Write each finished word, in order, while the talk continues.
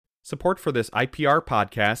Support for this IPR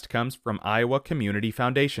podcast comes from Iowa Community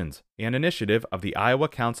Foundations, an initiative of the Iowa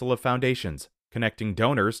Council of Foundations, connecting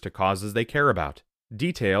donors to causes they care about.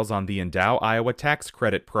 Details on the Endow Iowa Tax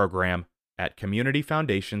Credit Program at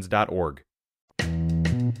communityfoundations.org.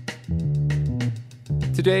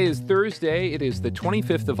 Today is Thursday. It is the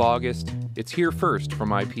 25th of August. It's Here First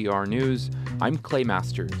from IPR News. I'm Clay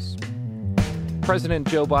Masters. President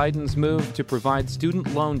Joe Biden's move to provide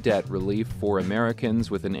student loan debt relief for Americans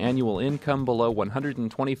with an annual income below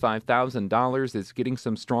 $125,000 is getting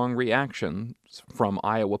some strong reactions from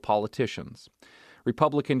Iowa politicians.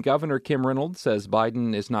 Republican Governor Kim Reynolds says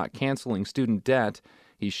Biden is not canceling student debt.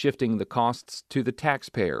 He's shifting the costs to the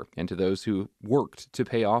taxpayer and to those who worked to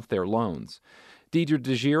pay off their loans. Deidre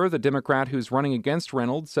DeGier, the Democrat who's running against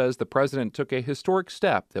Reynolds, says the president took a historic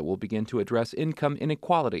step that will begin to address income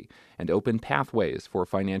inequality and open pathways for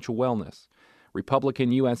financial wellness.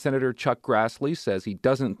 Republican U.S. Senator Chuck Grassley says he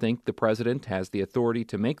doesn't think the president has the authority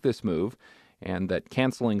to make this move and that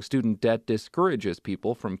canceling student debt discourages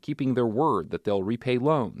people from keeping their word that they'll repay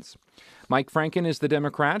loans. Mike Franken is the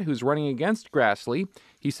Democrat who's running against Grassley.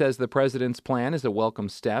 He says the president's plan is a welcome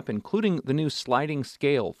step, including the new sliding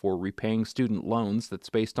scale for repaying student loans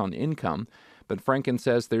that's based on income. But Franken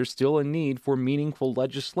says there's still a need for meaningful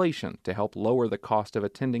legislation to help lower the cost of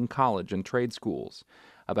attending college and trade schools.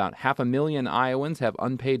 About 500,000 Iowans have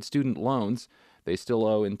unpaid student loans. They still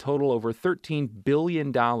owe in total over $13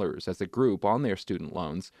 billion as a group on their student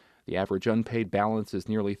loans. The average unpaid balance is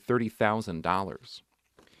nearly $30,000.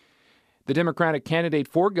 The Democratic candidate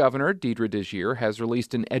for governor, Deidre DeGier, has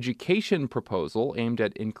released an education proposal aimed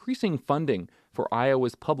at increasing funding for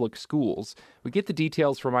Iowa's public schools. We get the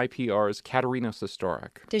details from IPR's Katerina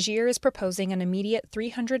Sostorek. DeGier is proposing an immediate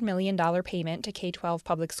 $300 million payment to K-12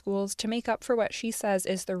 public schools to make up for what she says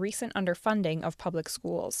is the recent underfunding of public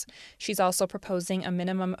schools. She's also proposing a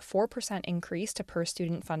minimum 4% increase to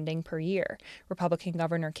per-student funding per year. Republican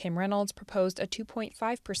Governor Kim Reynolds proposed a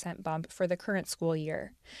 2.5% bump for the current school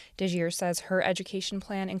year. DeGier says her education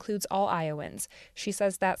plan includes all Iowans. She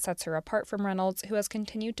says that sets her apart from Reynolds, who has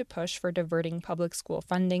continued to push for diverting public school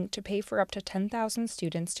funding to pay for up to 10,000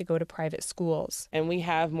 students to go to private schools. And we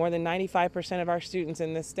have more than 95% of our students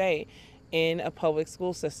in this state in a public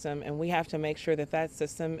school system, and we have to make sure that that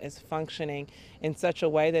system is functioning in such a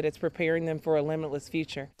way that it's preparing them for a limitless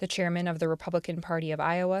future. The chairman of the Republican Party of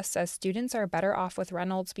Iowa says students are better off with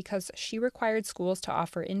Reynolds because she required schools to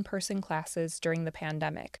offer in-person classes during the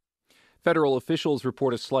pandemic. Federal officials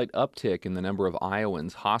report a slight uptick in the number of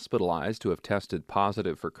Iowans hospitalized who have tested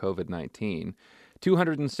positive for COVID-19.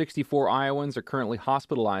 264 Iowans are currently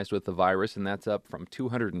hospitalized with the virus, and that's up from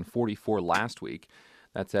 244 last week.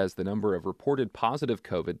 That's as the number of reported positive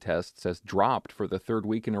COVID tests has dropped for the third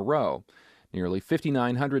week in a row. Nearly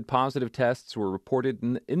 5,900 positive tests were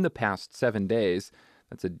reported in the past 7 days.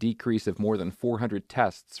 That's a decrease of more than 400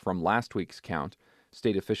 tests from last week's count.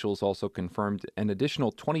 State officials also confirmed an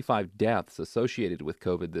additional 25 deaths associated with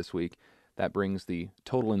COVID this week. That brings the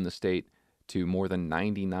total in the state to more than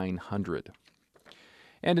 9,900.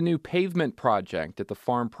 And a new pavement project at the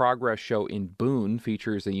Farm Progress Show in Boone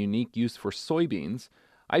features a unique use for soybeans.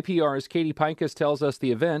 IPR's Katie Pikus tells us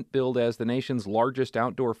the event, billed as the nation's largest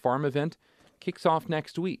outdoor farm event, kicks off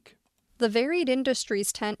next week. The Varied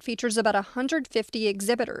Industries tent features about 150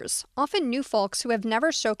 exhibitors, often new folks who have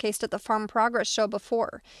never showcased at the Farm Progress Show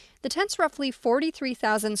before. The tent's roughly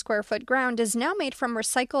 43,000 square foot ground is now made from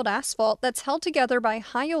recycled asphalt that's held together by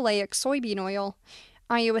high oleic soybean oil.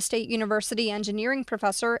 Iowa State University engineering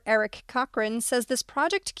professor Eric Cochran says this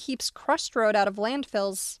project keeps crushed road out of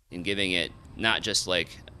landfills. And giving it not just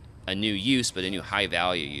like a new use, but a new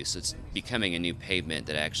high-value use. It's becoming a new pavement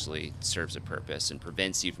that actually serves a purpose and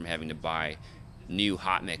prevents you from having to buy new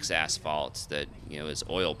hot mix asphalt that, is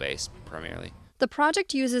oil-based primarily. The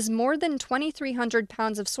project uses more than 2,300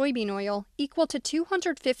 pounds of soybean oil, equal to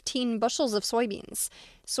 215 bushels of soybeans.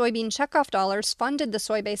 Soybean checkoff dollars funded the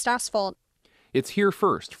soy-based asphalt. It's Here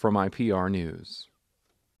First from IPR News.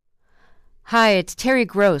 Hi, it's Terry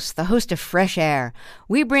Gross, the host of Fresh Air.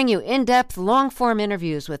 We bring you in-depth, long-form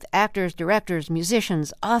interviews with actors, directors,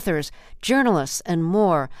 musicians, authors, journalists, and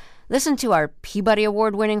more. Listen to our Peabody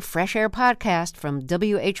Award-winning Fresh Air podcast from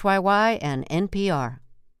WHYY and NPR.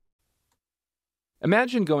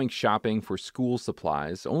 Imagine going shopping for school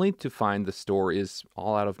supplies only to find the store is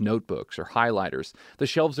all out of notebooks or highlighters. The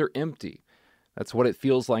shelves are empty. That's what it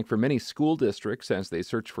feels like for many school districts as they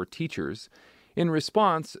search for teachers. In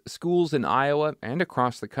response, schools in Iowa and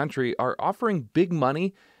across the country are offering big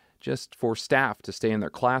money just for staff to stay in their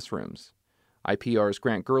classrooms. IPR's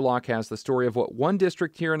Grant Gerlach has the story of what one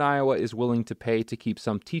district here in Iowa is willing to pay to keep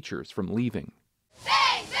some teachers from leaving.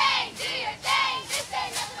 Sing, sing,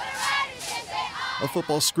 A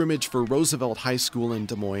football scrimmage for Roosevelt High School in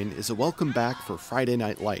Des Moines is a welcome back for Friday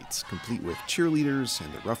Night Lights, complete with cheerleaders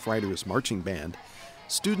and the Rough Riders marching band.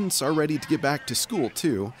 Students are ready to get back to school,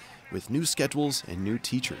 too, with new schedules and new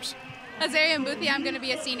teachers. Azaria Mbuthi, I'm going to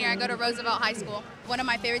be a senior. I go to Roosevelt High School. One of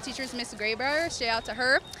my favorite teachers, Miss Graybrier, shout out to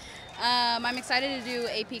her. I'm excited to do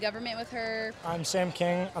AP Government with her. I'm Sam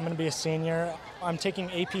King. I'm going to be a senior. I'm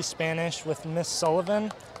taking AP Spanish with Miss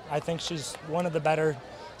Sullivan. I think she's one of the better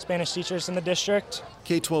Spanish teachers in the district.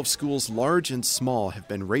 K-12 schools large and small have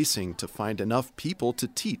been racing to find enough people to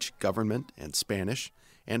teach government and Spanish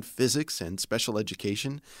and physics and special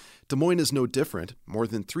education. Des Moines is no different. More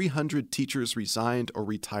than 300 teachers resigned or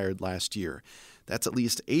retired last year. That's at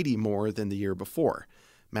least 80 more than the year before.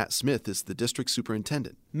 Matt Smith is the district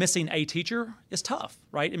superintendent. Missing a teacher is tough,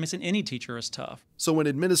 right? And missing any teacher is tough. So when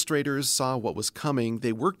administrators saw what was coming,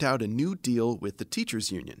 they worked out a new deal with the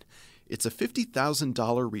teachers union. It's a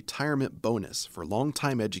 $50,000 retirement bonus for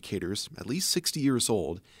longtime educators, at least 60 years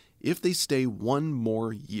old, if they stay one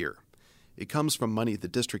more year. It comes from money the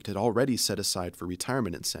district had already set aside for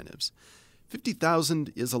retirement incentives.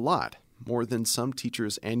 $50,000 is a lot, more than some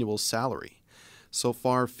teachers' annual salary. So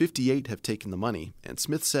far, 58 have taken the money, and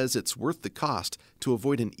Smith says it's worth the cost to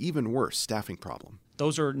avoid an even worse staffing problem.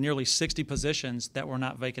 Those are nearly 60 positions that were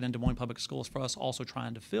not vacant in Des Moines Public Schools for us also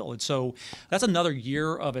trying to fill. And so that's another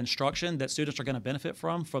year of instruction that students are going to benefit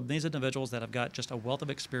from these individuals that have got just a wealth of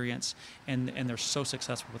experience and they're so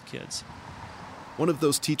successful with kids. One of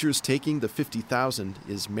those teachers taking the $50,000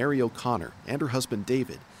 is Mary O'Connor and her husband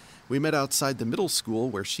David. We met outside the middle school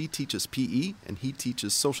where she teaches PE and he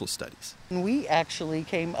teaches social studies. We actually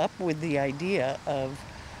came up with the idea of,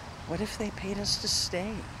 what if they paid us to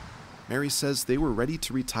stay? Mary says they were ready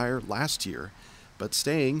to retire last year, but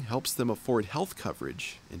staying helps them afford health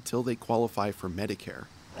coverage until they qualify for Medicare.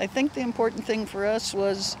 I think the important thing for us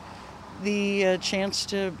was the chance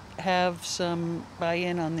to have some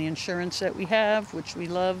buy-in on the insurance that we have, which we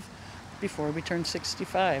love, before we turn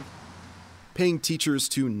 65. Paying teachers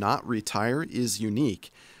to not retire is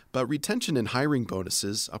unique, but retention and hiring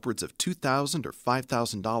bonuses, upwards of $2,000 or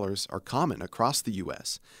 $5,000, are common across the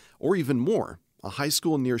U.S., or even more. A high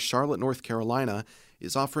school near Charlotte, North Carolina,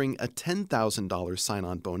 is offering a $10,000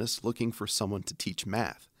 sign-on bonus looking for someone to teach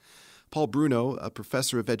math. Paul Bruno, a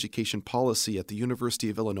professor of education policy at the University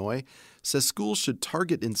of Illinois, says schools should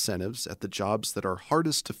target incentives at the jobs that are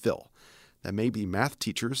hardest to fill. That may be math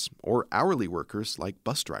teachers or hourly workers like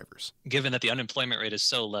bus drivers. Given that the unemployment rate is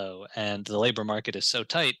so low and the labor market is so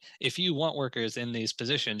tight, if you want workers in these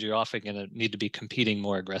positions, you're often going to need to be competing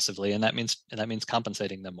more aggressively, and that means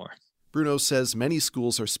compensating them more. Bruno says many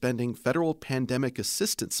schools are spending federal pandemic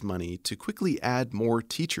assistance money to quickly add more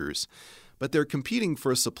teachers, but they're competing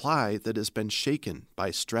for a supply that has been shaken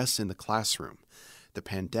by stress in the classroom. The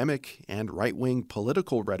pandemic and right-wing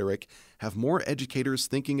political rhetoric have more educators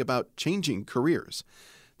thinking about changing careers.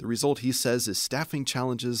 The result, he says, is staffing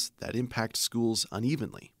challenges that impact schools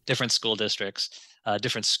unevenly. Different school districts,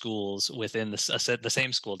 different schools within the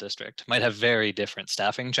same school district might have very different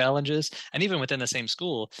staffing challenges. And even within the same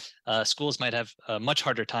school, schools might have a much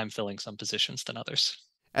harder time filling some positions than others.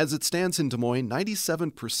 As it stands in Des Moines,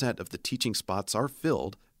 97% of the teaching spots are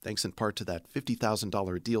filled, thanks in part to that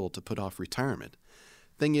 $50,000 deal to put off retirement.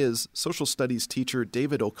 Thing is, social studies teacher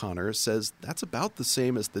David O'Connor says that's about the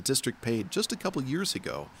same as the district paid just a couple years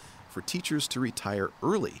ago for teachers to retire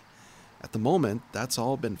early. At the moment, that's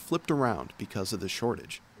all been flipped around because of the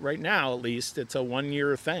shortage. Right now, at least, it's a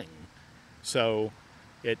one-year thing. So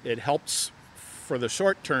it helps for the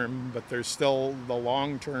short term, but there's still the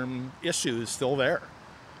long-term issue is still there,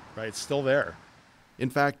 right? It's still there.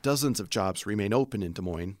 In fact, dozens of jobs remain open in Des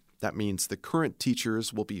Moines. That means the current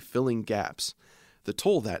teachers will be filling gaps. The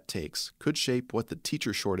toll that takes could shape what the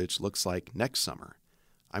teacher shortage looks like next summer.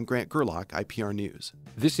 I'm Grant Gerlach, IPR News.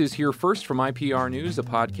 This is Here First from IPR News, a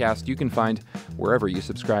podcast you can find wherever you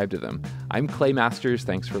subscribe to them. I'm Clay Masters.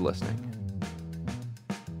 Thanks for listening.